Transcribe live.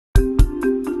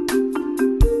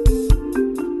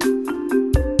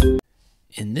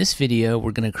In this video,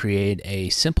 we're going to create a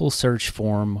simple search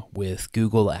form with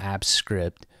Google Apps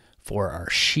script for our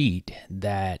sheet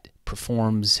that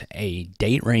performs a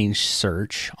date range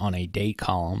search on a date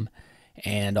column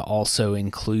and also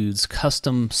includes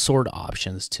custom sort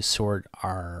options to sort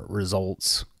our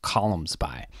results columns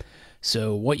by.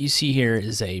 So what you see here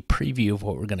is a preview of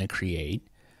what we're going to create.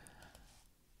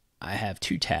 I have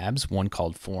two tabs, one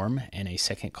called Form and a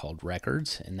second called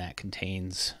Records, and that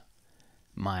contains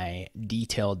my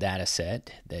detailed data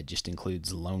set that just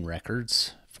includes loan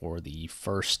records for the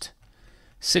first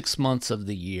 6 months of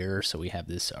the year. So we have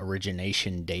this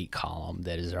origination date column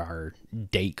that is our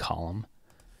date column.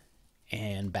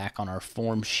 And back on our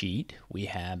form sheet, we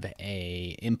have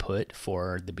a input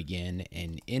for the begin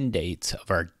and end dates of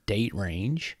our date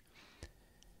range.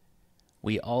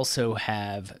 We also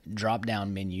have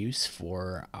drop-down menus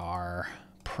for our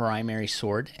primary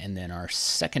sort and then our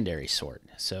secondary sort.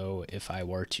 So if I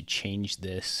were to change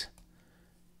this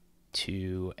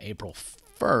to April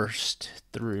 1st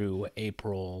through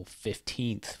April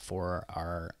 15th for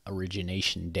our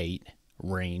origination date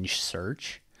range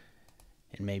search,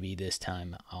 and maybe this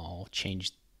time I'll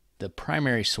change the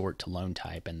primary sort to loan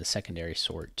type and the secondary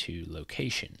sort to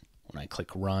location. When I click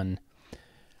run,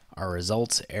 our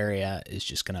results area is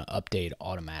just going to update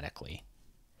automatically.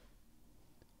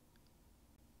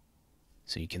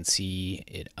 So you can see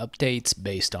it updates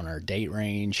based on our date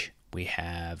range. We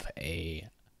have a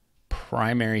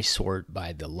primary sort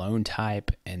by the loan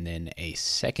type and then a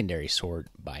secondary sort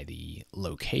by the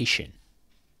location.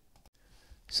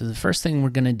 So the first thing we're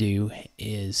going to do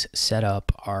is set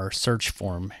up our search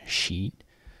form sheet.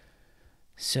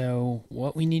 So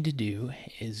what we need to do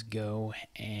is go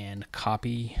and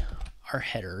copy our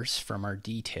headers from our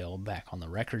detail back on the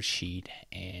record sheet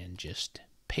and just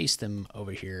paste them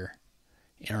over here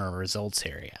in our results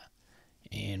area.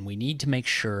 And we need to make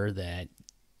sure that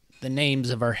the names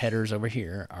of our headers over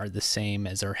here are the same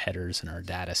as our headers in our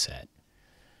data set.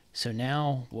 So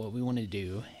now what we want to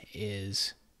do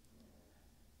is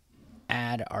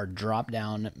add our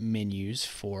drop-down menus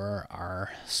for our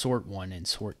sort 1 and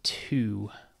sort 2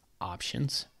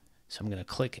 options. So I'm going to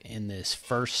click in this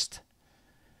first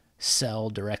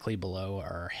cell directly below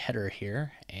our header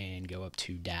here and go up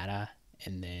to data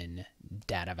and then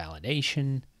data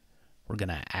validation. We're going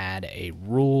to add a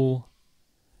rule.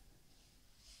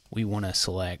 We want to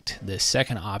select the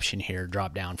second option here,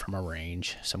 drop down from a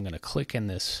range. So I'm going to click in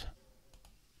this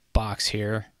box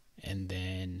here and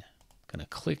then I'm going to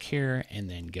click here and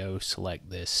then go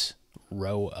select this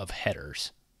row of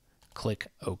headers. Click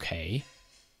OK.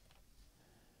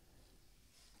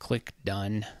 Click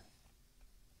done.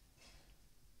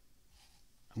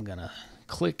 I'm going to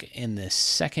click in this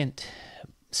second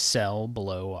cell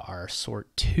below our sort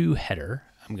 2 header.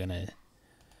 I'm going to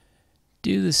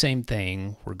do the same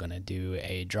thing. We're going to do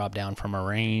a drop down from a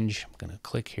range. I'm going to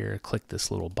click here, click this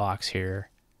little box here,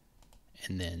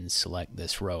 and then select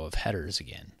this row of headers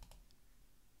again.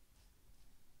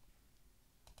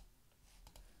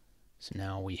 So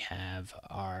now we have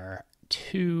our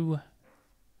 2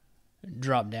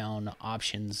 drop down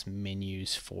options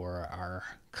menus for our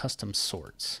custom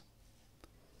sorts.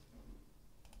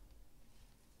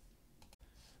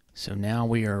 So now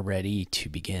we are ready to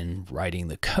begin writing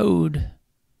the code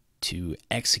to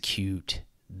execute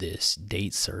this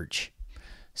date search.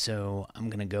 So I'm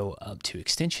going to go up to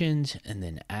extensions and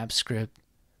then app script.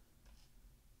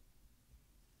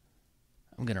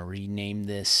 I'm going to rename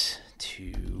this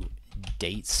to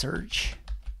date search.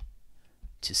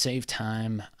 To save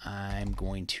time, I'm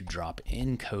going to drop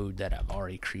in code that I've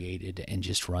already created and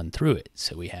just run through it.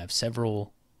 So we have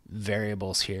several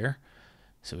variables here.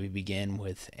 So we begin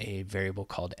with a variable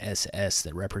called SS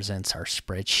that represents our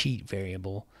spreadsheet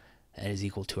variable that is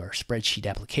equal to our spreadsheet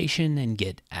application and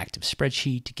get active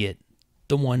spreadsheet to get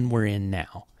the one we're in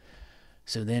now.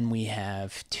 So then we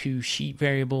have 2 sheet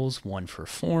variables, one for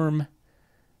form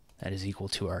that is equal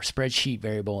to our spreadsheet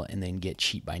variable and then get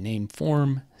sheet by name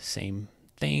form. Same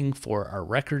thing for our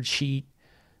record sheet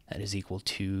that is equal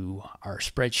to our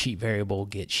spreadsheet variable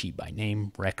get sheet by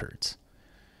name records.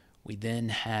 We then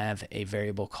have a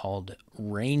variable called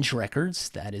range records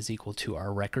that is equal to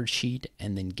our record sheet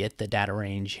and then get the data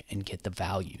range and get the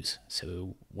values.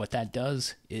 So what that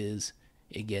does is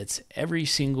it gets every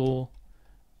single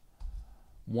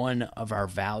one of our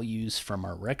values from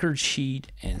our record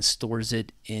sheet and stores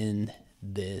it in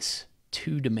this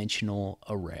 2-dimensional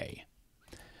array.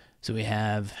 So we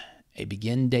have a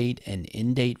begin date and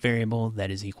end date variable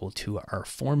that is equal to our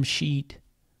form sheet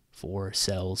for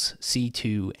cells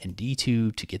C2 and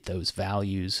D2 to get those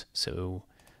values. So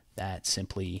that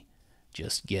simply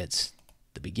just gets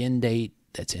the begin date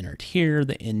that's entered here,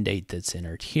 the end date that's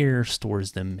entered here,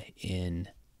 stores them in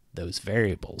those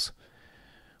variables.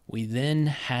 We then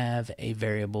have a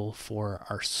variable for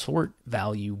our sort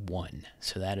value 1.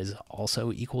 So that is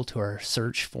also equal to our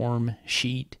search form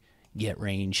sheet, get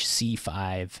range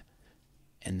C5,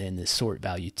 and then the sort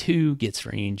value 2 gets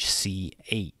range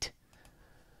C8.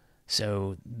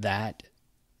 So that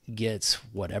gets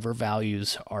whatever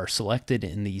values are selected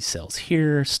in these cells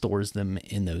here, stores them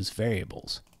in those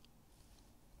variables.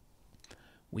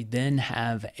 We then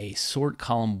have a sort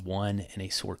column 1 and a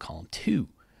sort column 2.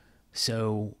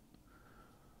 So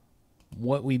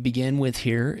what we begin with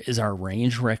here is our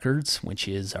range records, which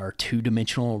is our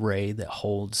two-dimensional array that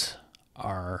holds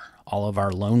all of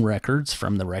our loan records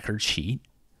from the record sheet.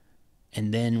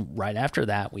 And then right after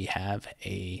that, we have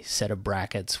a set of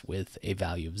brackets with a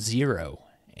value of 0.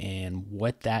 And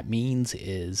what that means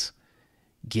is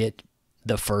get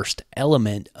the first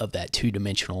element of that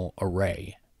two-dimensional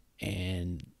array.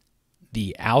 And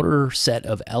the outer set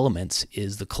of elements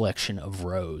is the collection of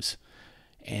rows.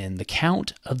 And the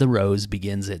count of the rows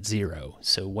begins at 0.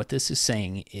 So what this is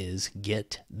saying is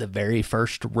get the very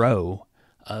first row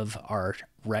of our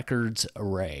records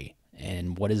array.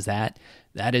 And what is that?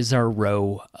 That is our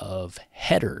row of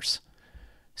headers.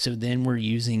 So then we're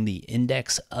using the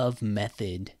index of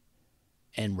method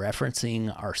and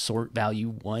referencing our sort value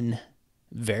 1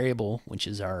 variable, which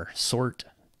is our sort,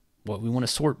 what we want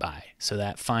to sort by. So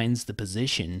that finds the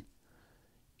position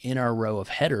in our row of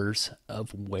headers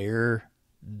of where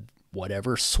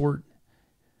whatever sort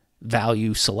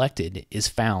value selected is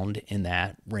found in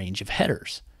that range of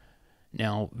headers.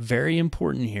 Now, very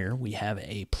important here, we have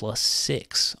a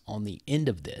 +6 on the end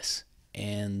of this.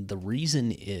 And the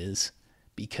reason is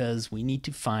because we need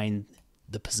to find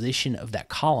the position of that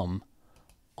column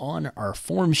on our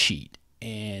form sheet.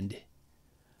 And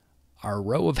our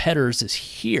row of headers is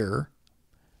here,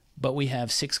 but we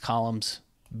have 6 columns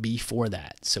before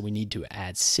that. So we need to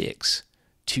add 6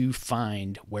 to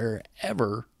find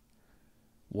wherever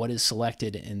what is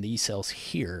selected in these cells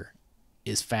here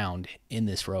is found in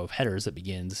this row of headers that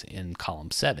begins in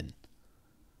column 7.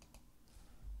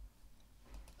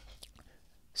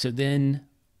 So then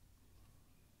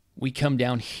we come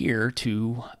down here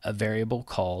to a variable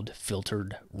called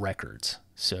filtered records.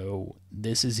 So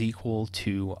this is equal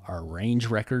to our range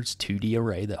records 2D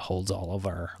array that holds all of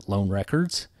our loan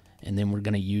records. And then we're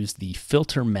going to use the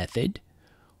filter method,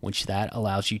 which that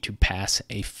allows you to pass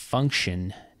a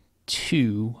function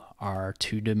to our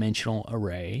two-dimensional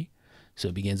array. So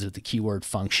it begins with the keyword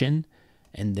function,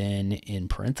 and then in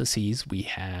parentheses we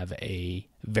have a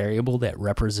variable that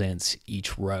represents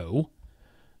each row.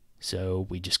 So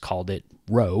we just called it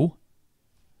row.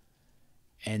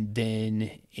 And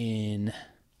then in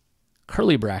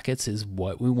curly brackets is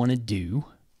what we want to do.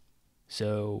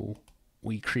 So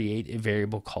we create a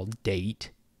variable called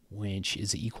date, which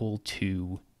is equal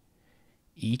to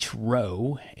each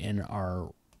row in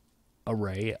our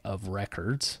array of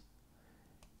records.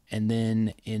 And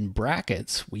then in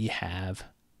brackets, we have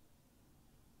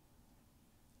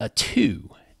a 2.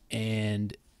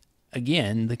 And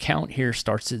again, the count here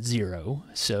starts at 0.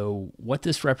 So what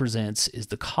this represents is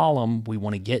the column we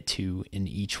want to get to in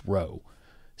each row.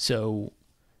 So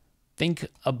think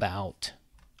about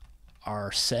our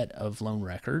set of loan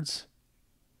records.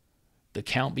 The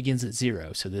count begins at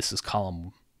 0. So this is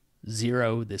column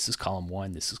 0, this is column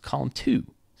 1, this is column 2.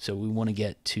 So we want to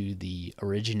get to the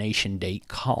origination date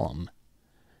column.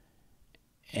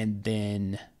 And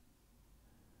then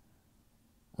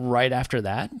right after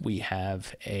that, we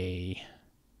have a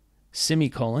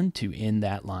semicolon to end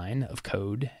that line of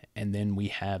code. And then we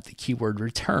have the keyword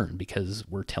return because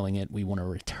we're telling it we want to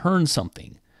return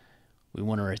something. We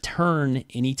want to return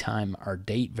anytime our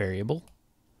date variable,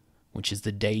 which is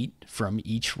the date from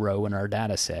each row in our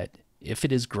data set, if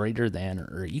it is greater than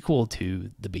or equal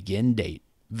to the begin date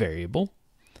variable.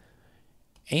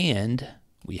 And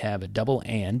we have a double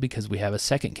and because we have a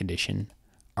second condition.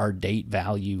 Our date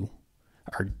value,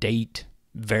 our date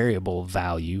variable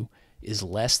value is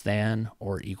less than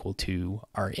or equal to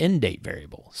our end date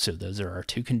variable. So those are our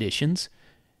two conditions.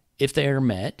 If they are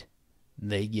met,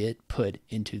 they get put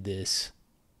into this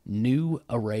new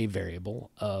array variable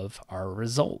of our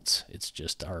results. It's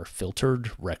just our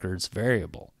filtered records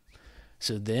variable.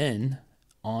 So then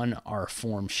on our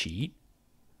form sheet,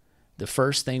 the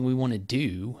first thing we want to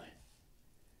do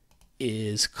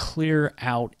is clear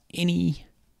out any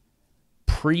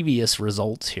previous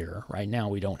results here. Right now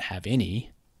we don't have any,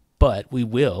 but we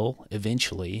will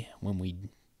eventually when we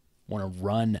want to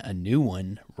run a new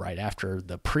one right after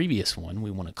the previous one.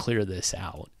 We want to clear this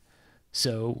out.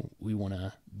 So we want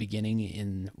to, beginning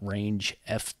in range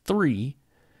F3,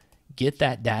 get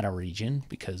that data region,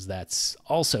 because that's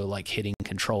also like hitting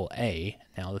Control A.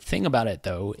 Now the thing about it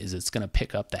though is it's going to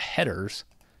pick up the headers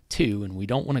too, and we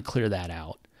don't want to clear that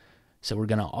out. So we're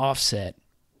going to offset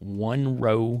one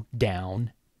row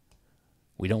down.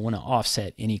 We don't want to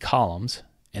offset any columns,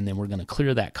 and then we're going to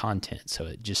clear that content. So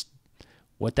it just,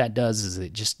 what that does is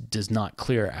it just does not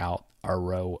clear out our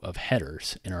row of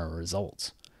headers in our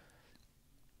results.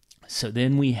 So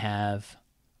then we have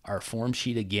our form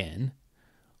sheet again.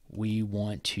 We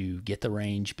want to get the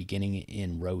range beginning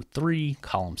in row 3,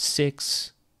 column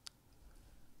 6,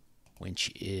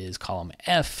 which is column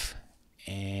F,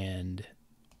 and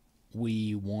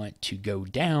we want to go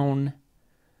down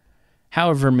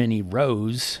however many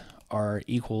rows are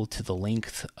equal to the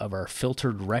length of our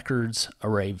filtered records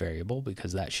array variable,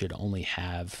 because that should only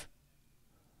have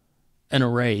an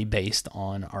array based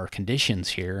on our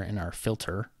conditions here in our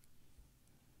filter.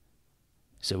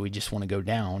 So we just want to go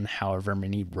down however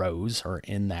many rows are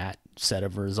in that set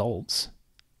of results.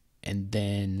 And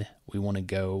then we want to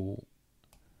go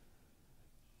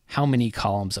how many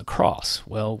columns across.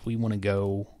 Well, we want to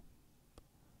go,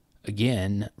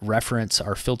 again, reference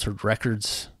our filtered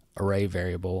records array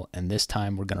variable, and this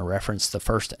time we're going to reference the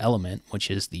first element,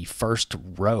 which is the first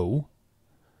row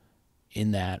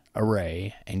in that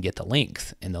array, and get the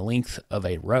length. And the length of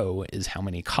a row is how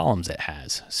many columns it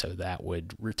has. So that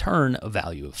would return a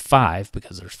value of 5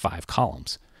 because there's 5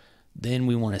 columns. Then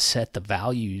we want to set the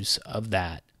values of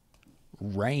that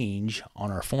range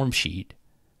on our form sheet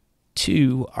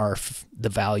to the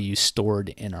values stored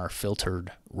in our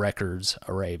filtered records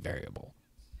array variable.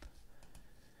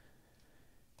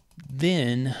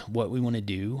 Then what we want to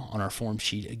do on our form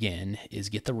sheet again is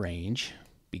get the range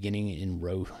beginning in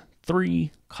row 3,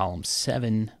 column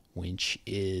 7, which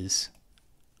is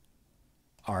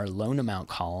our loan amount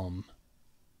column.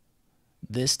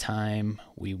 This time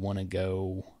we want to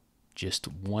go just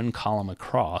one column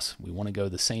across. We want to go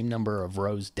the same number of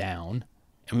rows down,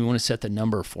 and we want to set the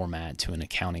number format to an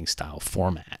accounting style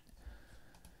format.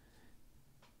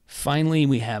 Finally,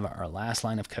 we have our last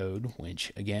line of code,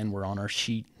 which again, we're on our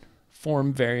sheet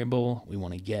form variable. We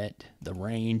want to get the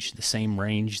range, the same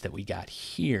range that we got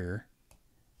here.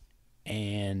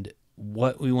 And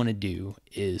what we want to do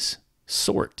is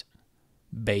sort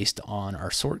based on our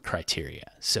sort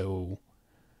criteria. So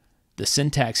the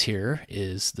syntax here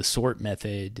is the sort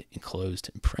method enclosed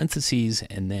in parentheses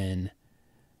and then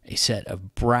a set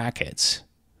of brackets.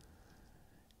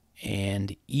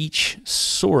 And each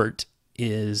sort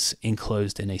is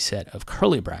enclosed in a set of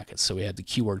curly brackets. So we have the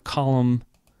keyword column,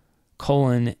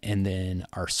 colon, and then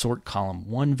our sort column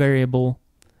 1 variable,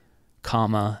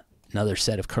 comma, another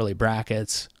set of curly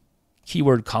brackets,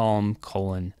 keyword column,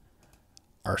 colon,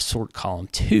 our sort column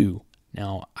 2.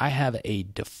 Now I have a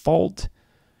default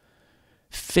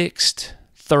fixed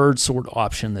third sort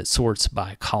option that sorts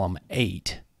by column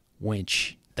 8,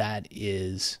 which that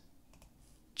is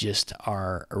just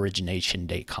our origination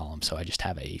date column. So I just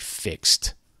have a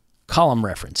fixed column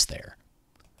reference there.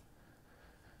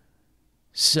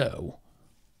 So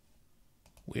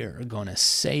we're going to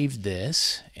save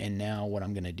this, and now what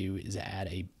I'm going to do is add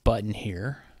a button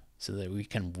here so that we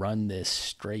can run this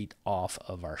straight off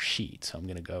of our sheet. So I'm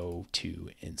going to go to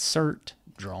Insert,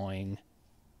 Drawing,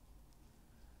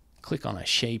 click on a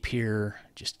shape here,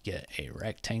 just get a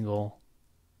rectangle.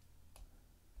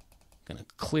 I'm going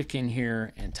to click in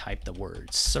here and type the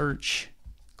word search,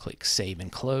 click Save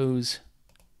and Close.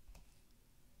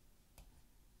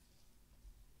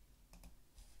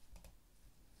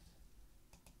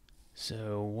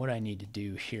 So what I need to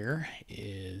do here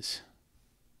is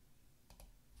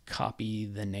copy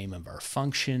the name of our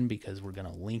function because we're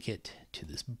going to link it to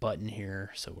this button here.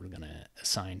 So we're going to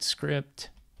assign script,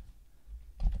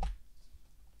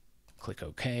 click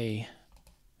OK.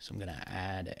 So I'm going to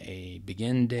add a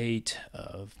begin date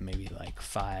of maybe like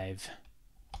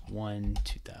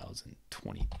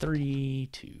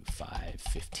 5/1/2023 to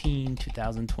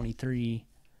 5/15/2023.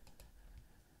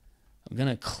 I'm going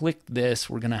to click this.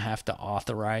 We're going to have to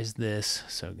authorize this.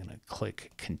 So I'm going to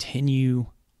click continue.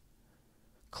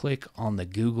 Click on the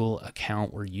Google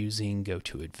account we're using. Go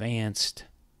to advanced.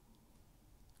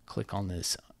 Click on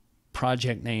this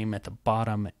project name at the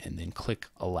bottom and then click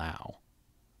allow.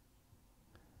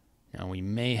 Now we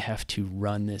may have to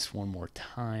run this one more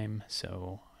time.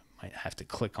 So I might have to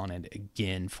click on it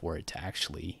again for it to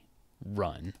actually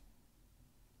run.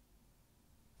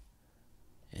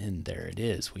 And there it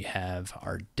is. We have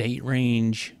our date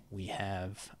range. We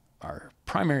have our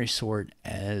primary sort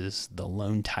as the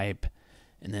loan type,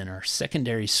 and then our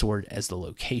secondary sort as the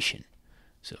location.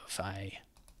 So if I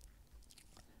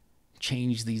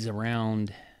change these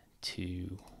around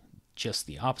to just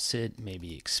the opposite,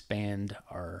 maybe expand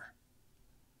our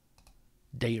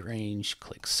date range,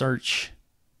 click search.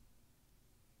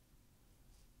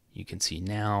 You can see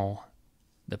now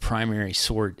the primary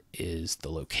sort is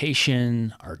the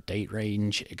location, our date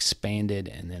range expanded,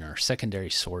 and then our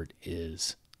secondary sort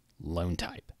is loan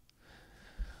type.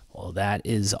 Well, that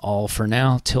is all for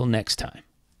now. Till next time.